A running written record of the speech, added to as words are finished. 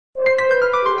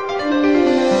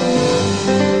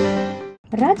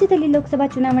ರಾಜ್ಯದಲ್ಲಿ ಲೋಕಸಭಾ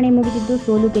ಚುನಾವಣೆ ಮುಗಿದಿದ್ದು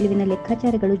ಸೋಲು ಗೆಲುವಿನ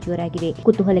ಲೆಕ್ಕಾಚಾರಗಳು ಜೋರಾಗಿವೆ.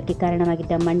 ಕುತೂಹಲಕ್ಕೆ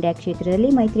ಕಾರಣವಾಗಿದ್ದ ಮಂಡ್ಯ ಕ್ಷೇತ್ರದಲ್ಲಿ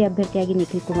ಮೈತ್ರಿ ಅಭ್ಯರ್ಥಿಯಾಗಿ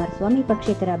ನಿಖಿಲ್ ಕುಮಾರಸ್ವಾಮಿ,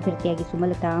 ಪಕ್ಷೇತರ ಅಭ್ಯರ್ಥಿಯಾಗಿ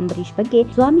ಸುಮಲತಾ ಅಂಬರೀಶ್ ಬಗ್ಗೆ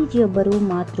ಸ್ವಾಮೀಜಿಯೊಬ್ಬರು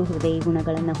ಮಾತೃ ಹೃದಯ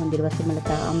ಗುಣಗಳನ್ನು ಹೊಂದಿರುವ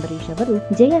ಸುಮಲತಾ ಅಂಬರೀಶ್ ಅವರು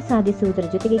ಜಯ ಸಾಧಿಸುವುದರ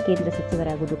ಜೊತೆಗೆ ಕೇಂದ್ರ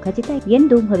ಸಚಿವರಾಗುವುದು ಖಚಿತ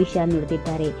ಎಂದು ಭವಿಷ್ಯ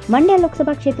ನುಡಿದಿದ್ದಾರೆ. ಮಂಡ್ಯ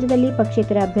ಲೋಕಸಭಾ ಕ್ಷೇತ್ರದಲ್ಲಿ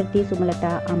ಪಕ್ಷೇತರ ಅಭ್ಯರ್ಥಿ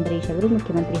ಸುಮಲತಾ ಅಂಬರೀಶ್ ಅವರು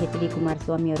ಮುಖ್ಯಮಂತ್ರಿ ಎಚ್.ಡಿ.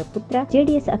 ಕುಮಾರಸ್ವಾಮಿ ಅವರ ಪುತ್ರ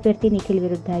ಜೆಡಿಎಸ್ ಅಭ್ಯರ್ಥಿ ನಿಖಿಲ್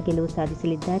ವಿರುದ್ಧ ಗೆಲುವು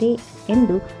ಸಾಧಿಸಲಿದ್ದಾರೆ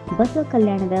ಎಂದು ಬಸವ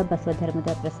ಕಲ್ಯಾಣದ ಬಸವ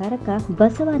ಧರ್ಮದ ಪ್ರಸಾರಕ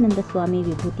ಬಸವಾನಂದ ಸ್ವಾಮಿ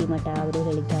ವಿಭೂತಿ ಮಠ ಅವರು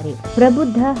ಹೇಳಿದ್ದಾರೆ.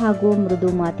 ಪ್ರಬುದ್ಧ ಹಾಗೂ ಮೃದು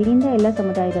ಮಾತಿನಿಂದ ಎಲ್ಲ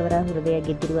ಸಮುದಾಯದವರ ಹೃದಯ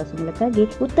ಗೆದ್ದಿರುವ ಸುಮಲತಾಗೆ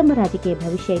ಉತ್ತಮ ರಾಜಕೀಯ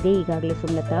ಭವಿಷ್ಯ ಇದೆ. ಈಗಾಗಲೇ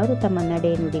ಸುಮಲತಾ ಅವರು ತಮ್ಮ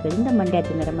ನಡೆ ನುಡಿಗಳಿಂದ ಮಂಡ್ಯ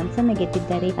ಜನರ ಮನಸ್ಸನ್ನ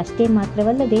ಗೆದ್ದಿದ್ದಾರೆ. ಅಷ್ಟೇ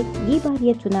ಮಾತ್ರವಲ್ಲದೆ ಈ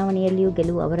ಬಾರಿಯ ಚುನಾವಣೆಯಲ್ಲಿಯೂ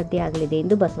ಗೆಲುವು ಅವರದ್ದೇ ಆಗಲಿದೆ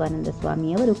ಎಂದು ಬಸವಾನಂದ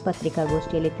ಸ್ವಾಮಿ ಅವರು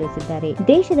ಪತ್ರಿಕಾಗೋಷ್ಠಿಯಲ್ಲಿ ತಿಳಿಸಿದ್ದಾರೆ.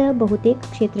 ದೇಶದ ಬಹುತೇಕ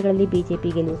ಕ್ಷೇತ್ರಗಳಲ್ಲಿ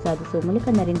ಬಿಜೆಪಿ ಗೆಲುವು ಸಾಧಿಸುವ ಮೂಲಕ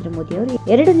ನರೇಂದ್ರ ಮೋದಿ ಅವರು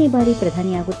 2ನೇ ಬಾರಿ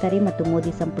ಪ್ರಧಾನಿಯಾಗುತ್ತಾರೆ ಮತ್ತು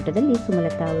ಮೋದಿ ಸಂಪುಟದಲ್ಲಿ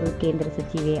ಸುಮಲತಾ ಅವರು ಕೇಂದ್ರ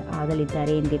ಸಚಿವೆ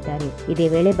ಆಗಲಿದ್ದಾರೆ ಎಂದಿದ್ದಾರೆ. ಇದೇ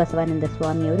ವೇಳೆ ಬಸವಾನಂದ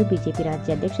ಸ್ವಾಮಿ ಅವರು ಬಿಜೆಪಿ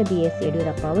ರಾಜ್ಯಾಧ್ಯಕ್ಷ ಬಿಎಸ್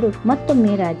ಯಡಿಯೂರಪ್ಪ ಅವರು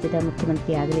ಮತ್ತೊಮ್ಮೆ ರಾಜ್ಯದ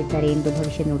ಮುಖ್ಯಮಂತ್ರಿ ಆಗಲಿದ್ದಾರೆ ಎಂದು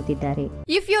ಭವಿಷ್ಯ ನುಡಿದಿದ್ದಾರೆ.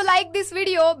 If you like this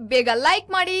video ಬೇಗ ಲೈಕ್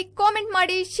ಮಾಡಿ, ಕಾಮೆಂಟ್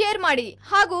ಮಾಡಿ, ಶೇರ್ ಮಾಡಿ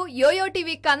ಹಾಗೂ ಯೋಯೋ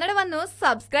ಟಿವಿ ಕನ್ನಡವನ್ನು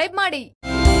ಸಬ್ಸ್ಕ್ರೈಬ್ ಮಾಡಿ.